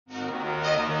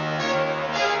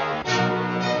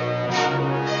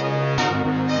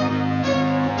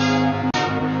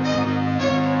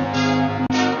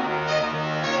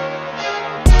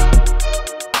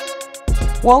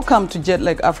Welcome to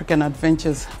Jetlag African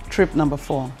Adventures, trip number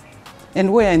 4.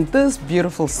 And we're in this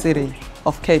beautiful city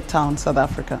of Cape Town, South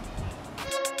Africa.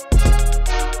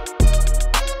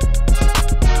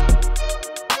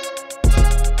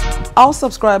 Our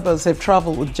subscribers have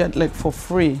traveled with Jetlag for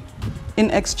free in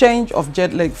exchange of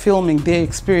Jetlag filming their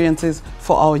experiences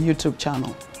for our YouTube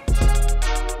channel.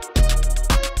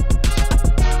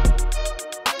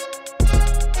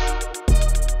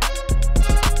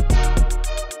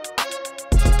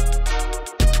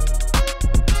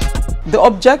 The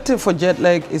objective for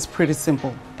Jetlag is pretty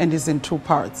simple and is in 2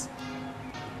 parts.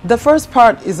 The first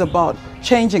part is about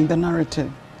changing the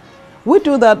narrative. We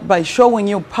do that by showing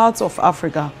you parts of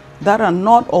Africa that are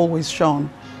not always shown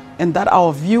and that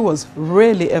our viewers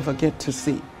rarely ever get to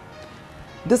see.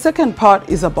 The second part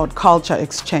is about culture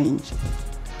exchange.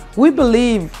 We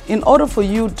believe in order for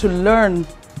you to learn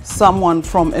someone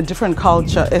from a different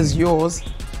culture as yours,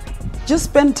 just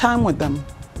spend time with them,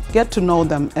 get to know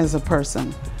them as a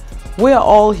person. We are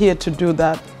all here to do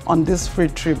that on this free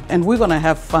trip, and we're gonna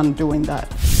have fun doing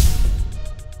that.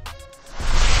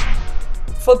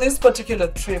 For this particular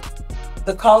trip,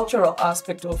 the cultural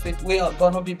aspect of it, we are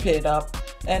gonna be paired up.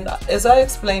 And as I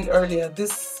explained earlier,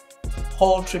 this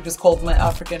whole trip is called My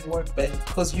African Work Bae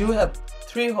because you have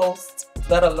 3 hosts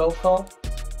that are local,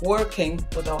 working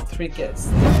with our 3 guests.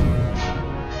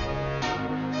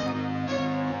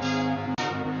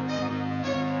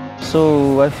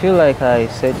 So I feel like I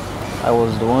said I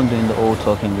was the one doing the old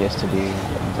talking yesterday.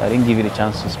 I didn't give you the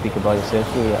chance to speak about yourself.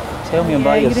 So yeah, tell me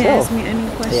about yourself. You didn't ask me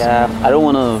any questions. Yeah, I don't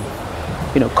want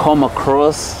to, come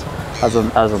across as a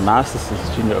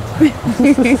narcissist,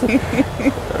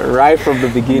 right from the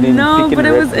beginning. No, but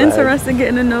it was interesting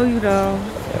getting to know you, though.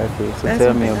 Okay, so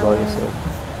tell me about yourself.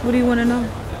 What do you want to know?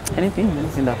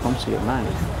 Anything that comes to your mind.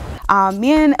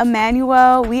 Me and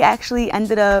Emmanuel, we actually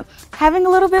ended up having a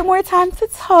little bit more time to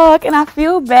talk, and I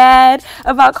feel bad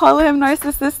about calling him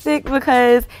narcissistic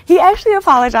because he actually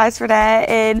apologized for that,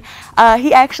 and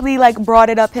he actually brought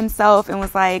it up himself and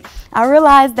was like, I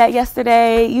realized that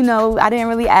yesterday, I didn't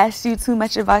really ask you too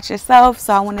much about yourself,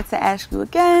 so I wanted to ask you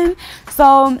again.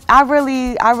 So I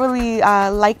really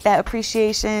like that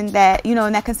appreciation that,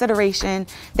 and that consideration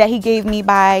that he gave me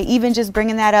by even just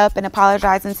bringing that up and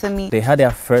apologizing to me. They had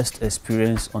their first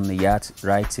experience on the yacht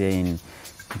right here in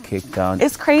Cape Town.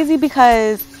 It's crazy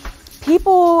because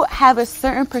people have a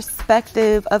certain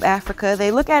perspective of Africa. They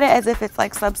look at it as if it's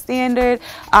substandard.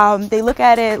 They look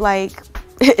at it like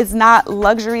it's not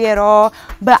luxury at all.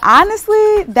 But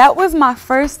honestly, that was my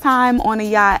first time on a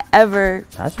yacht ever.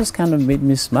 That just kind of made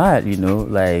me smile,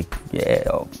 yeah.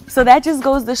 So that just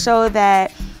goes to show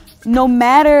that no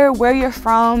matter where you're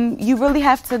from, you really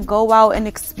have to go out and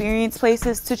experience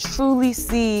places to truly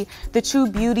see the true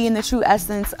beauty and the true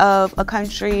essence of a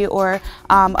country or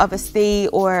of a state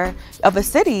or of a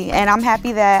city. And I'm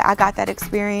happy that I got that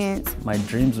experience. My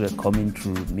dreams were coming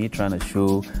true, me trying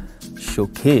to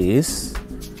showcase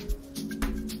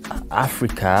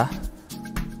Africa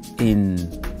in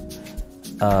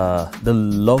the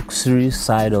luxury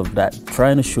side of that,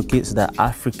 trying to showcase that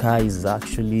Africa is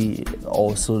actually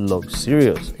also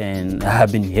luxurious. And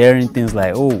I've been hearing things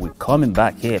like, oh, we're coming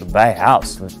back here to buy a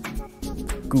house.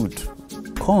 Good,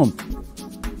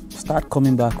 start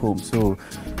coming back home. So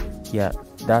yeah,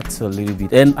 that's a little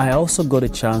bit. And I also got a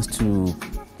chance to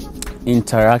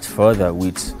interact further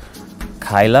with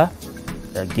Kyla.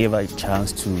 I gave her a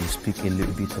chance to speak a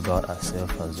little bit about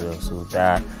herself as well. So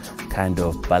that kind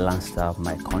of balanced out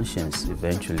my conscience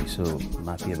eventually, so I'm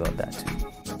happy about that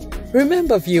too.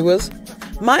 Remember, viewers,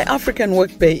 My African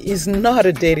Work Bae is not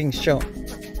a dating show.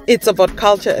 It's about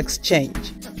culture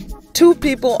exchange. 2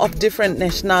 people of different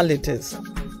nationalities,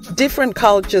 different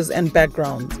cultures and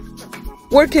backgrounds,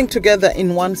 working together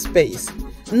in one space,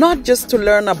 not just to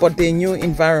learn about their new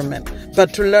environment,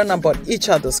 but to learn about each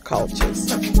other's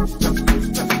cultures.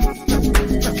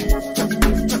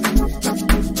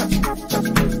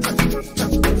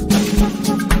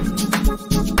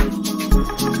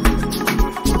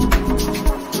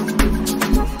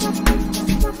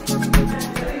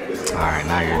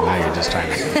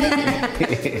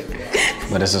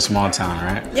 But it's a small town,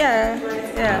 right? Yeah.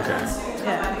 Okay.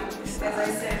 Yeah.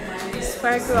 It's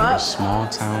where I grew up. A small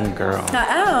town girl. I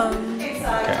am. Okay. I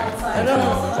feel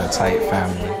like a tight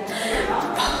family.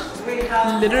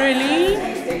 Literally,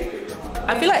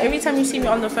 I feel like every time you see me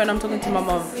on the phone, I'm talking to my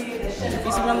mom. If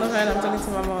you see me on the phone, I'm talking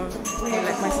to my mom,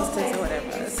 my sisters or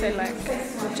whatever. So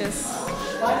just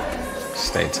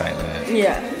stay tight, man.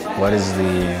 Yeah. What is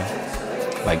the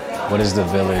Like, what is the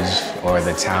village or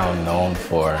the town known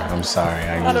for? I'm sorry,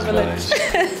 I use village.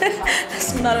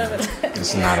 It's not a village.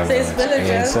 It's not a It's village.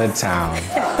 villages. It's a town.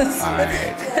 All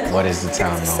right. What is the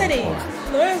town known City. for?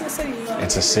 Where is the city?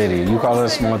 It's a city. You call it a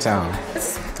small town.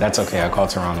 That's okay. I call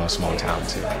Toronto a small town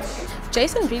too.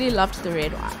 Jason really loved the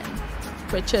red wine,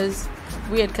 which is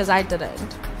weird because I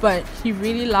didn't. But he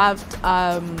really loved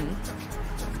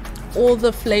all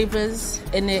the flavors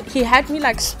in it. He had me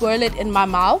like swirl it in my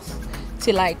mouth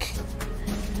to like,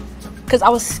 because I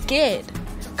was scared,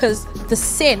 because the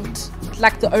scent,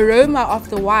 like the aroma of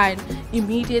the wine,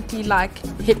 immediately like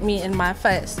hit me in my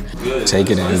face. Take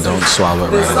it in, don't swallow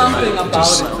it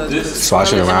right away. Just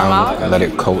swash it around, let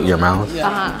it coat your mouth,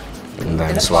 and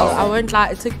then swallow. I won't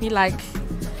lie, it took me like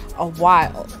a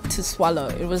while to swallow.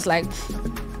 It was like,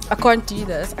 I can't do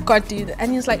this, I can't do that.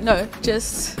 And he was like, no,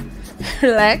 just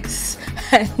relax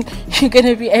and you're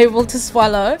gonna be able to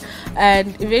swallow.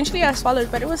 And eventually I swallowed,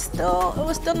 but it was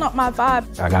still not my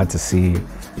vibe. I got to see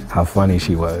how funny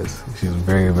she was. She was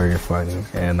very, very funny.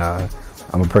 And I'm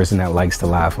a person that likes to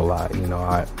laugh a lot. You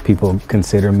know, people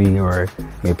consider me or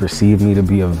may perceive me to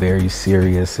be a very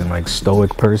serious and like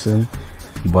stoic person,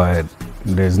 but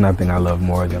there's nothing I love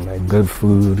more than like good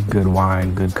food, good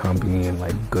wine, good company, and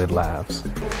like good laughs.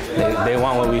 They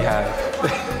want what we have. They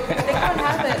can't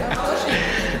have it,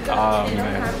 unfortunately. Oh, they don't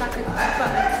man. have like a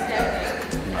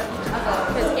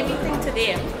there's everything to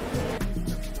them.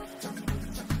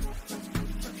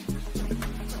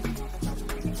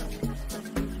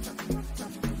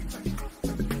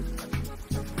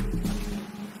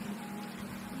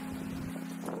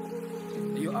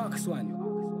 You Axon.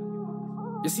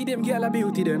 You see them girl a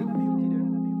beauty them.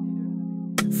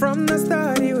 From the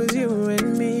start it was you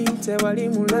and me. Tewali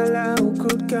mulala who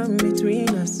could come between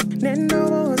us.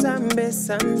 Nendo zambe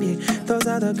sambi. Those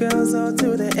are the girls all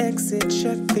to the exit.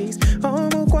 Check please.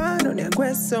 Omo kwano ne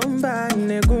kwesomba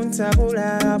ne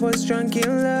guntabula. I was drunk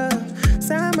in love.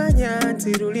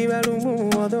 Samanyanti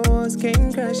rulibalumu. All the walls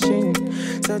came crashing.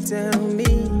 So tell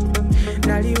me,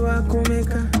 naliwa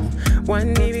kumeka.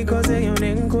 One day because they on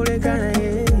enkulekana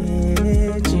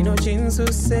chino chinsu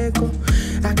seko.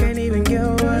 I can't even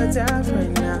get words out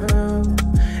right now.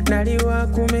 Naliwa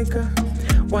kumeka.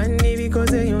 One day because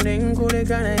they on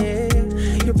enkulekana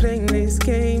you're playing this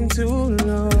game too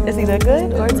long. It's either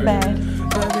good or it's bad.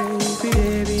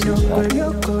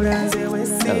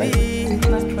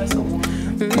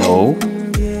 No,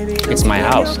 it's my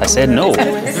house. I said no.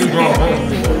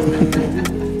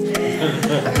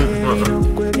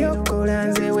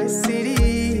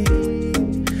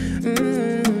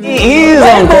 He's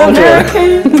on culture.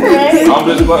 I'm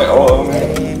just like, oh,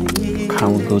 man.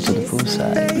 Can't we go to the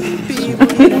poolside?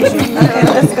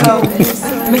 Let's go.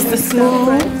 Mr.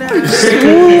 Smooth.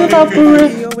 Smooth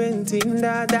operator.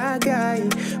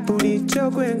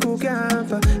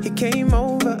 He came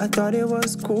over, I thought it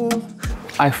was cool.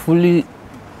 I fully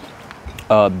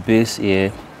based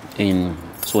here in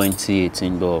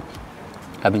 2018, but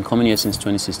I've been coming here since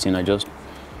 2016. I just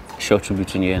shuttled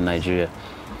between here and Nigeria.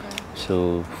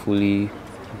 So fully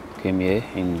came here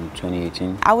in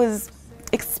 2018. I was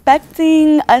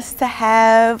expecting us to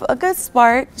have a good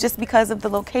spark just because of the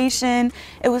location.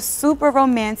 It was super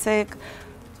romantic.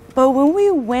 But when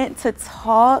we went to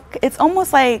talk, it's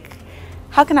almost like,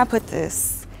 how can I put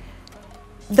this?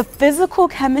 The physical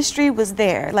chemistry was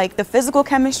there. Like the physical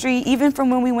chemistry, even from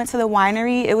when we went to the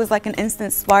winery, it was like an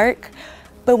instant spark.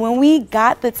 But when we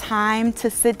got the time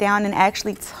to sit down and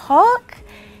actually talk,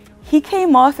 he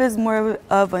came off as more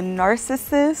of a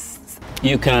narcissist.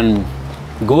 You can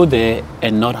go there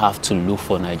and not have to look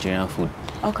for Nigerian food.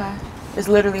 Okay, it's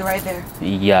literally right there.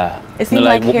 Yeah, It seemed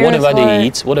like here whatever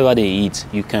is whatever they eat,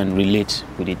 you can relate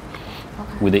with it.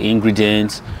 Okay. With the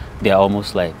ingredients, they are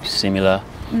almost like similar,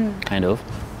 kind of.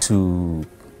 To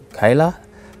Kyla,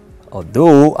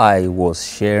 although I was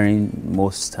sharing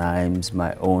most times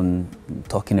my own,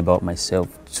 talking about myself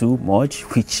too much,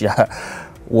 which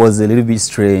was a little bit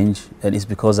strange, and it's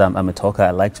because I'm a talker.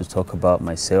 I like to talk about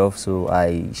myself, so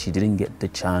she didn't get the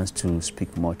chance to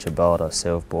speak much about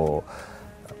herself, but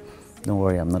don't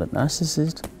worry, I'm not a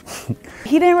narcissist.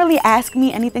 He didn't really ask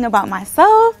me anything about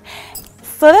myself,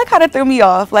 so that kind of threw me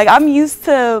off. Like, I'm used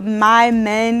to my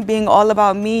men being all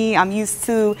about me. I'm used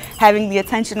to having the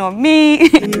attention on me.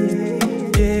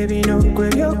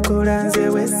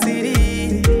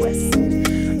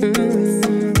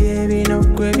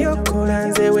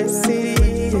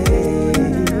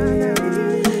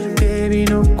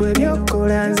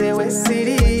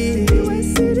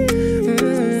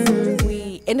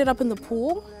 We ended up in the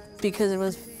pool because it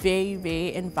was very,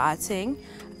 very inviting,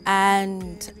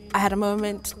 and I had a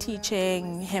moment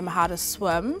teaching him how to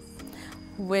swim,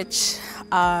 which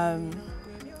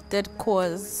did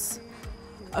cause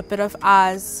a bit of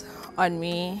eyes on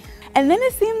me. And then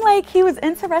it seemed like he was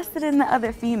interested in the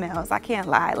other females, I can't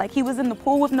lie. Like, he was in the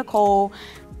pool with Nicole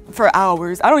for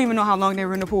hours. I don't even know how long they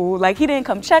were in the pool. Like, he didn't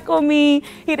come check on me.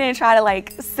 He didn't try to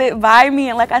like sit by me.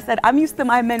 And like I said, I'm used to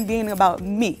my men being about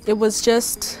me. It was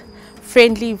just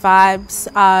friendly vibes.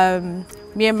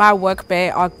 Me and my work bae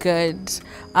are good.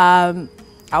 I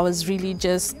was really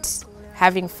just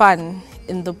having fun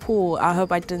in the pool. I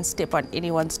hope I didn't step on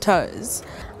anyone's toes.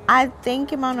 I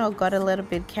think Emmanuel got a little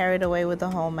bit carried away with the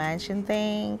whole mansion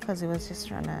thing because he was just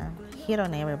trying to hit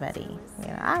on everybody. You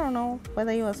know, I don't know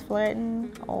whether he was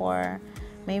flirting or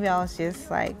maybe I was just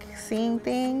like seeing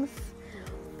things.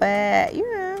 But you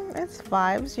know, it's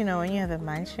vibes. You know, when you have a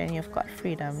mansion, you've got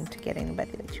freedom to get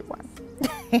anybody that you want.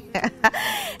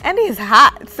 And he's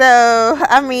hot, so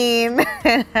I mean.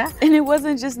 And it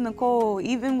wasn't just Nicole,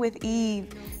 even with Eve.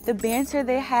 The banter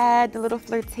they had, the little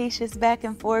flirtatious back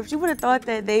and forth, you would have thought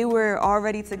that they were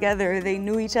already together, they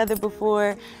knew each other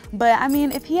before. But I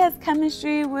mean, if he has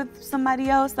chemistry with somebody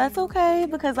else, that's okay,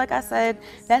 because like I said,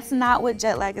 that's not what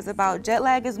jet lag is about. Jet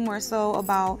lag is more so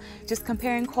about just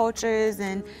comparing cultures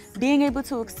and being able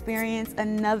to experience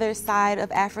another side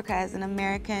of Africa as an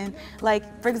American.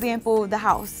 Like, for example, the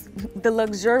house, the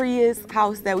luxurious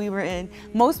house that we were in.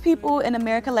 Most people in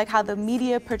America, like how the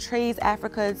media portrays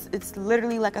Africa, it's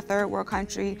literally like a third world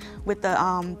country with the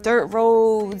dirt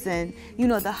roads and, you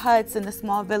know, the huts and the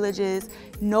small villages.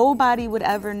 Nobody would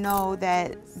ever know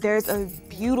that there's a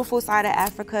beautiful side of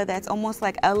Africa that's almost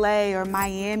like LA or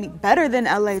Miami, better than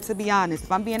LA, to be honest.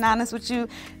 If I'm being honest with you,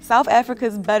 South Africa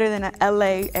is better than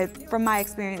LA from my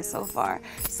experience so far.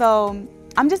 So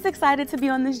I'm just excited to be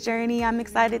on this journey. I'm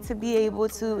excited to be able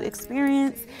to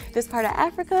experience this part of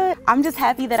Africa. I'm just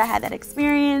happy that I had that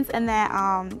experience and that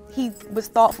he was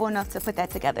thoughtful enough to put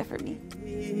that together for me.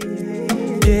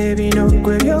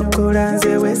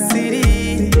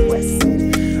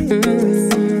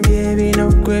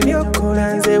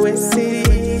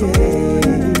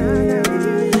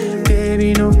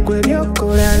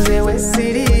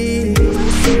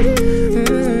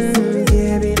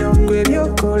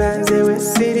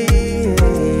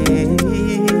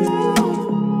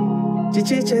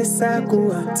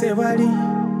 Chichichesakuwa tewali,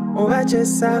 oba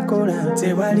chesakola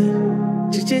tewali.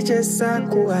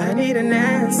 Chichichesakuwa, I need an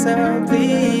answer,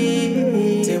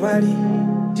 please. Tewali,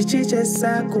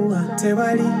 chichichesakuwa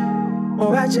tewali,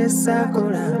 oba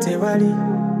chesakola tewali.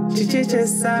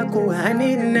 Chichichesakuwa, I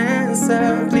need an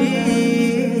answer,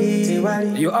 please.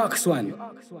 Tewali. You Axon.